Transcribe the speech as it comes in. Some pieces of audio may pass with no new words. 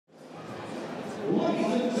Ladies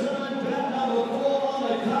and gentlemen, bout number 4 on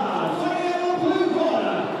the card. Fighting out the blue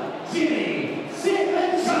corner, Jimme,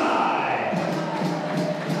 Sitmonchai.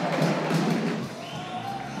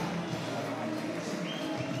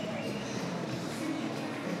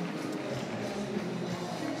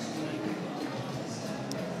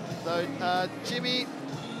 So Jimme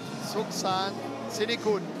Suksan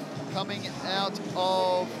Sinikun coming out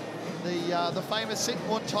of the famous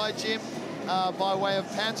Sitmonchai gym by way of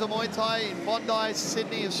Muaythai in Bondi,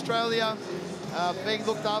 Sydney, Australia, being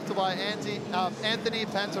looked after by Anthony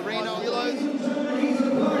Pantarino. His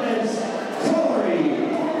opponents,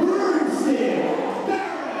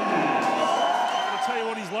 I'll tell you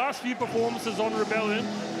what, his last few performances on Rebellion,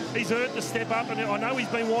 he's earned to step up, and I know he's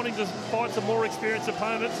been wanting to fight some more experienced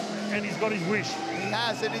opponents, and he's got his wish. He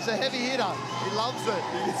has, and he's a heavy hitter. He loves it.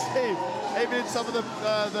 You can see, even in some of the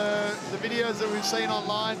videos that we've seen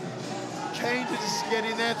online, keen to just get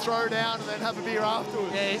in there, throw down, and then have a beer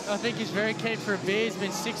afterwards. Yeah, I think he's very keen for a beer. He's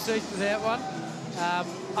been 6 weeks without one.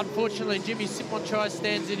 Unfortunately, Jimme Sitmonchai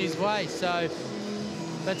stands in his way, so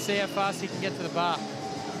let's see how fast he can get to the bar.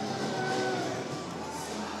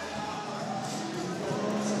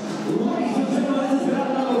 Ladies and gentlemen, this is bout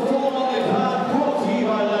number 4 on the card, brought to you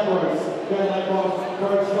by Barrett. Go Labrox,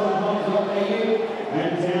 coach.com.au,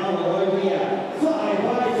 and down below here. 5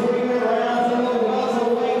 by 3 rounds and the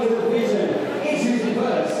welterweight division. Introducing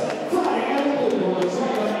first, fighting out the blue corner,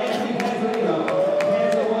 trained by Anthony Pantarino.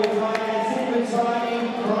 Muaythai and Sitmonchai in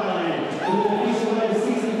crime. With an official weight of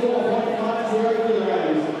 64.50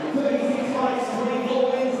 kilograms. 36 fights, 24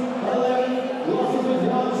 wins, 11 losses with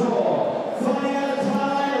 1 draw. Fighting out of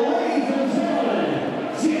time, ladies and gentlemen,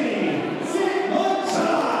 Jimme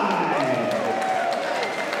Sitmonchai.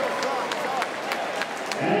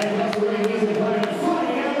 And refereeing his opponent,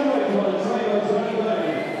 fighting out the weight corner, trained by Johnny Byrne.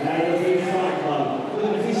 ALC Fight Club, with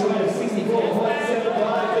an official weight of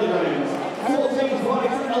 64.75 kilograms. 14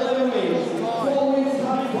 fights, 11 wins. 4 wins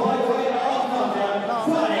coming by way of knockout.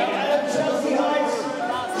 Fighting out of Chelsea Heights,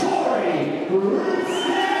 Corey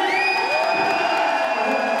Rootstead.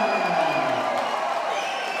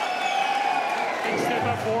 Big step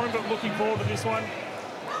up for him, but looking forward to this one.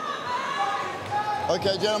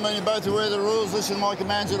 Okay, gentlemen, you're both aware of the rules. Listen to my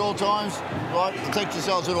commands at all times. Right, protect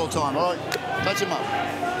yourselves at all times. All right, touch him up.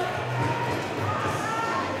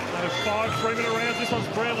 So 5 3-minute rounds. This one's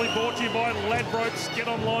proudly brought to you by Ladbrokes. Get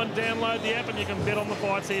online, download the app, and you can bet on the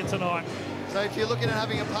fights here tonight. So if you're looking at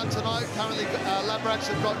having a punt tonight, currently Ladbrokes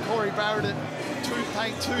have got Corey Barrett at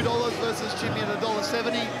paying $2 versus Jimme at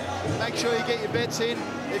 $1.70. Make sure you get your bets in.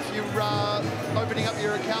 If you're opening up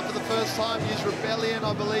your account for the first time, use Rebellion,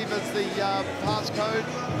 I believe, as the passcode.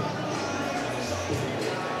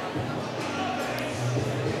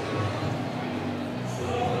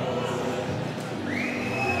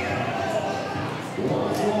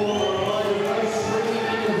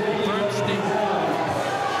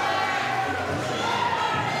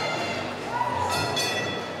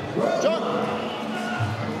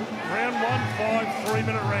 Round 1, 5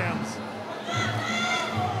 3-minute rounds.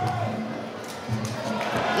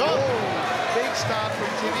 Big start from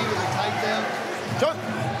Jimme with a takedown.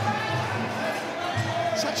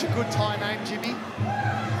 Such a good Thai name, Jimme. I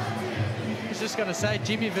was just going to say,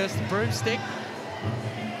 Jimme versus the broomstick.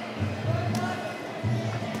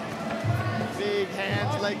 Big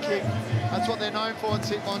hands, leg kick. That's what they're known for in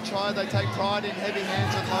Sitmonchai. They take pride in heavy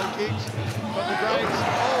hands and low kicks. But the Greats,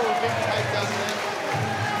 big takedown there.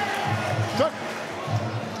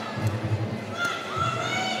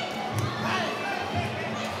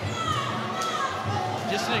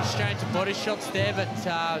 Just an exchange of body shots there, but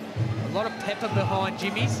a lot of pepper behind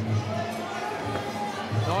Jimme's.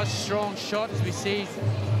 Nice strong shot as we see he's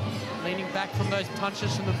leaning back from those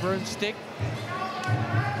punches from the broomstick.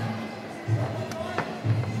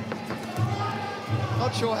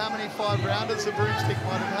 Not sure how many 5-rounders the broomstick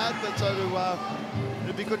might have had, but so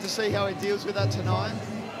it'd be good to see how he deals with that tonight.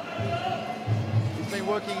 He's been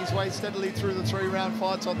working his way steadily through the 3-round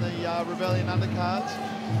fights on the Rebellion undercards.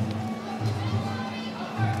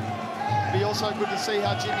 It'd be also good to see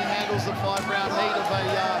how Jimme handles the 5-round heat of a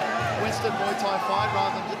Western Muay Thai fight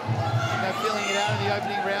rather than feeling it out in the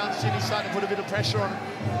opening rounds. Jimme's starting to put a bit of pressure on him.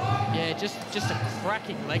 Yeah, just a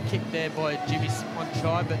cracking leg kick there by Jimme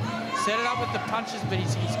Sitmonchai, but set it up with the punches, but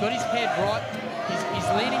he's got his head right. He's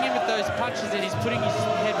leaning in with those punches and he's putting his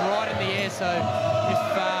head right in the air, so if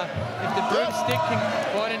the broomstick can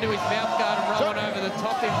bite into his mouth guard and run one over the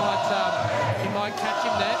top, he might catch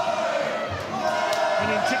him there. And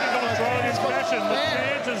in typical Australian fashion, the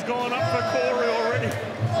chance has gone up for Corey already.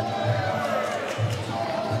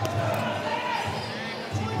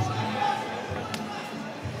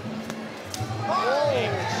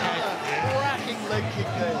 Cracking leg kick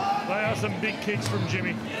there. They are some big kicks from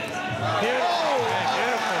Jimme. Beautiful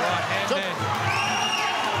right hand there.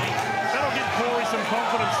 That'll give Corey some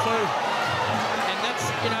confidence too. And that's,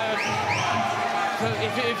 you know,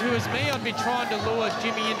 if it was me, I'd be trying to lure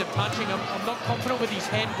Jimme into punching. I'm not confident with his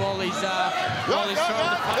head while he's throwing the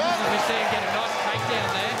punches, as we see him get a nice takedown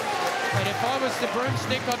there. But if I was the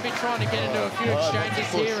broomstick, I'd be trying to get into a few exchanges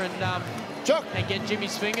here and get Jimme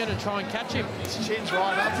swinging and try and catch him. His chin's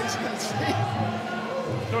right up, isn't it?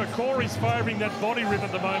 So Corey's favouring that body rip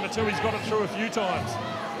at the moment too. He's got it through a few times.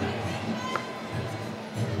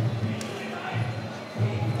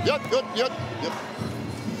 Yep.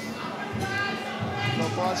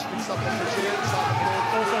 Bryce picks up the Brazil,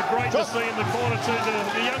 Also great to see in the corner too,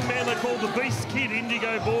 the young man they call the Beast Kid,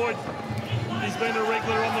 Indigo Boyd. He's been a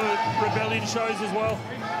regular on the Rebellion shows as well.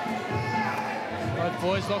 Both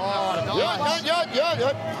boys locking up. Nice.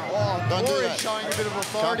 Yep. Don't do Corey's that. showing a bit of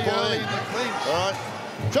authority early in the clinch. All right.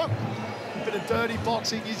 Jump. Bit of dirty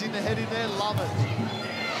boxing, using the head in there, love it.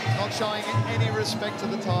 Not showing any respect to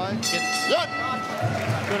the tie. Yep.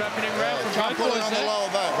 Good opening round from Can't both pull it boys on the there. lower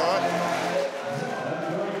back, all right?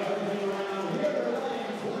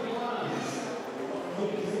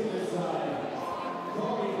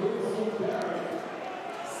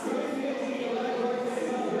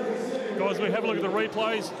 Guys, we have a look at the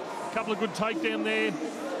replays. A couple of good takedown there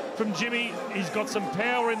from Jimme. He's got some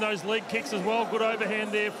power in those leg kicks as well. Good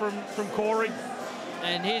overhand there from Corey.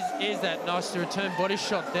 And here's that nice return body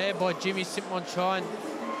shot there by Jimme Sitmonchai.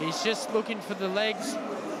 He's just looking for the legs.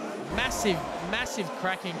 Massive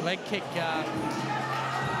cracking leg kick.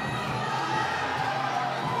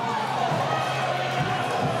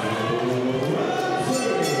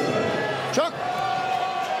 Chuck.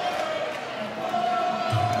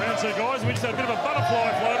 Round two, guys. We just had a bit of a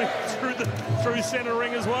butterfly floating through centre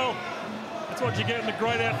ring as well. That's what you get in the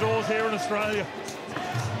great outdoors here in Australia.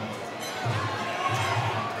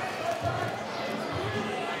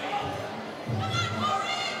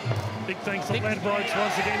 Big thanks to Ladbrokes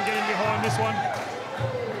once again getting behind this one.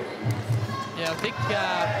 Yeah,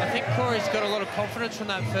 I think Corey's got a lot of confidence from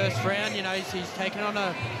that first round. You know, he's stepping up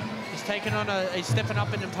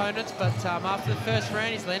in opponents, but after the first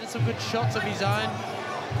round, he's landed some good shots of his own.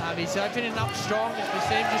 He's opening up strong, as we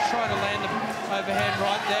see him just trying to land the overhand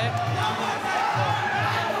right there.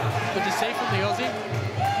 Good to see from the Aussie.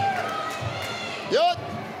 Yep.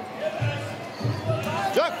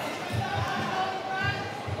 Chuck.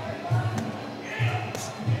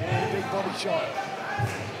 Big body shot.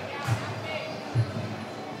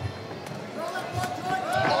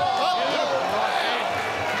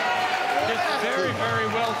 Very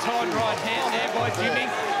well timed right hand there by Jimme.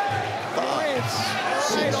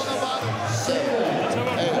 Straight on the button. So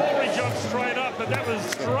Corey jumped straight up, but that was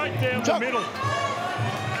straight down the middle.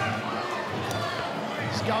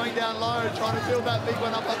 He's going down low, trying to build that big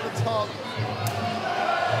one up at the top.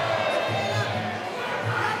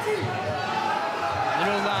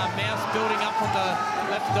 Little mouse building up on the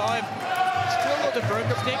left eye. Still not the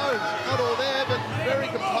broomstick. Not all there, but very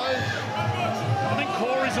composed. I think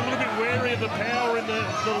Corey's a little bit wary of the power in the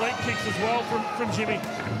leg kicks as well from Jimme.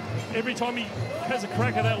 Every time he has a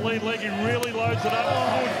crack at that lead leg, he really loads it up.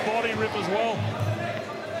 Good body rip as well.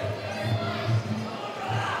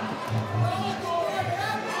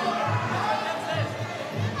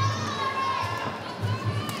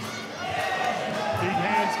 Big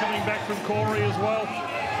hands coming back from Corey as well.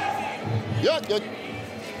 Yeah, good.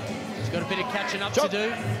 He's got a bit of catching up to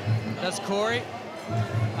do. Does Corey,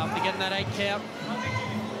 after getting that 8 count.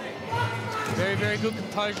 Very good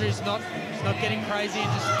composure. He's not getting crazy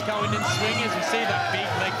and just going and swinging. As we see that big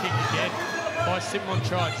leg kick again by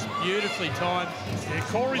Sitmonchai. It's beautifully timed. Yeah,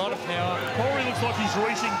 A lot of power. Corey looks like he's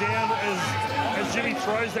reaching down as Jimme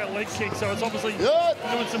throws that leg kick, so it's obviously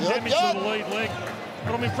doing some damage to the lead leg.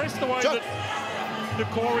 But I'm impressed the way that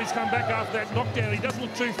Corey's come back after that knockdown. He doesn't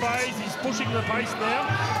look too phased. He's pushing the pace now.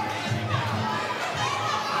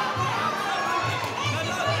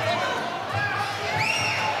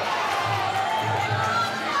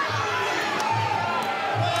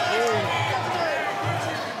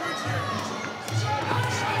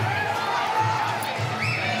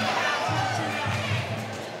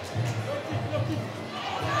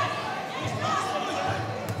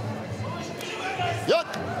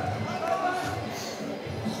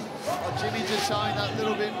 Jimme just showing that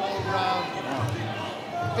little bit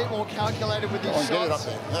more calculated with his shots.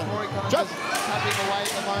 Corey kind of just tapping away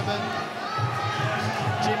at the moment.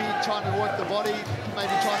 Jimme trying to work the body,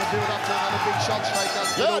 maybe trying to build up to another big shot straight down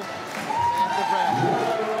the middle. End of round.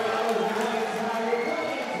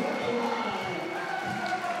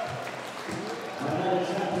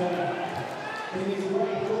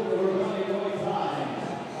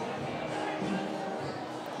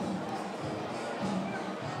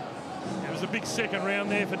 quick second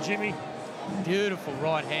round there for Jimme. Beautiful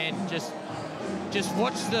right hand. Just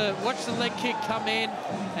watch the leg kick come in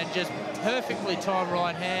and just perfectly timed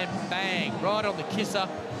right hand, bang, right on the kisser.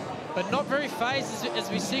 But not very phased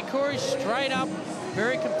as we see Corey straight up,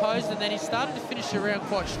 very composed, and then he started to finish the round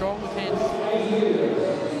quite strong with hands.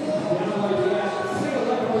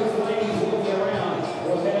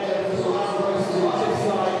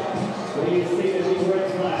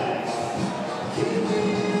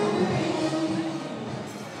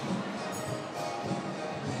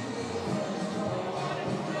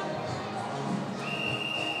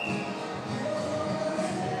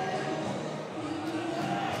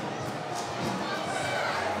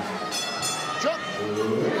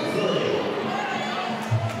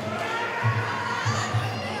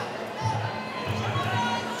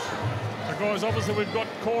 Guys, obviously we've got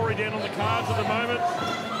Corey down on the cards at the moment.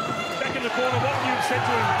 Back in the corner, what you've said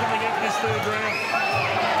to him coming into this third round?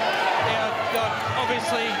 Yeah,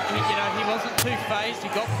 obviously, he wasn't too phased. He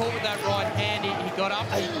got caught with that right hand. He got up,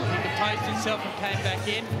 he composed himself and came back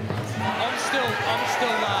in.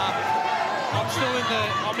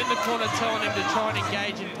 I'm in the corner telling him to try and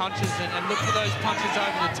engage in punches and look for those punches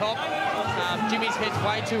over the top. Jimme's head's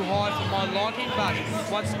way too high for my liking, but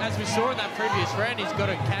as we saw in that previous round, he's got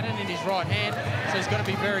a cannon in his right hand, so he's got to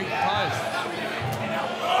be very composed.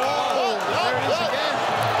 Oh, there it is again.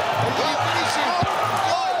 He finishing.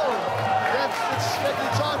 Oh, it's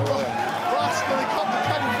spending time for Russ really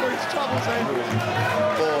complicated for his troubles there.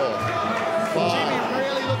 4, 5, Jimme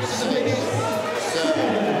really looking at the finish. 7,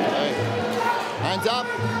 8. Hands up,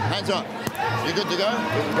 hands up. You good to go?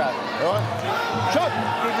 Good to go. All right. Shot.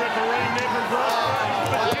 Good refereeing there from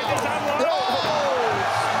Barrett. But Jimme's unlocked.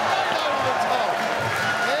 Over the top.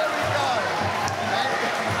 There we go. And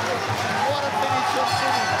what a finish from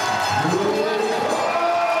Jimme.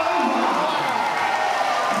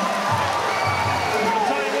 I'll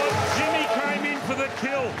tell you what, Jimme came in for the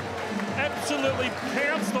kill. Absolutely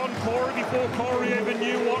pounced on Corey before Corey even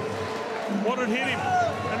knew what had hit him.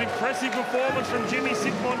 An impressive performance from Jimme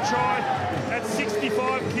Sitmonchai at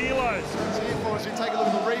 65 kilos. It's here for us. We take a look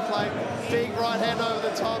at the replay. Big right hand over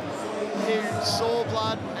the top. He saw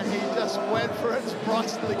blood and he just went for it.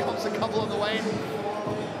 Bryson really comes a couple on the way in.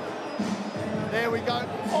 There we go.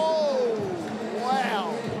 Oh,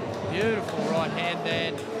 wow. Beautiful right hand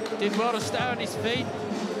there. Did well to stay on his feet.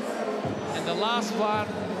 And the last one,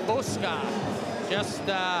 Buska, just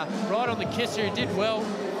right on the kisser. He did well,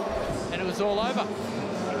 and it was all over.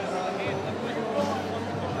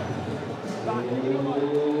 Ladies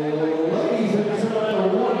and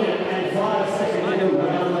gentlemen, 1 minute and 5 seconds into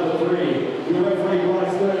round number 3. Your referee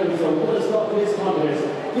Bryce Burton will stop this contest.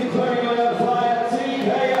 Declaring on the fire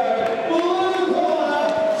TKO, blue corner,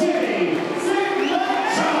 Jimme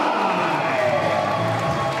Sitmonchai.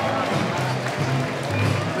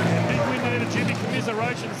 Big win there to Jimme.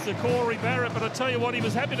 Commiserations to Corey Barrett, but I tell you what, he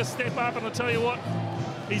was happy to step up, and I tell you what,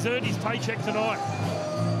 he's earned his paycheck tonight.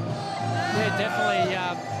 Yeah, definitely.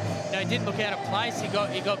 He didn't look out of place. He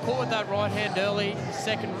got caught with that right hand early in the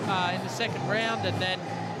second round, and then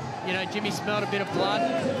Jimme smelled a bit of blood.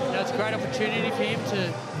 It's a great opportunity for him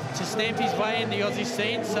to stamp his way in the Aussie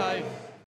scene. So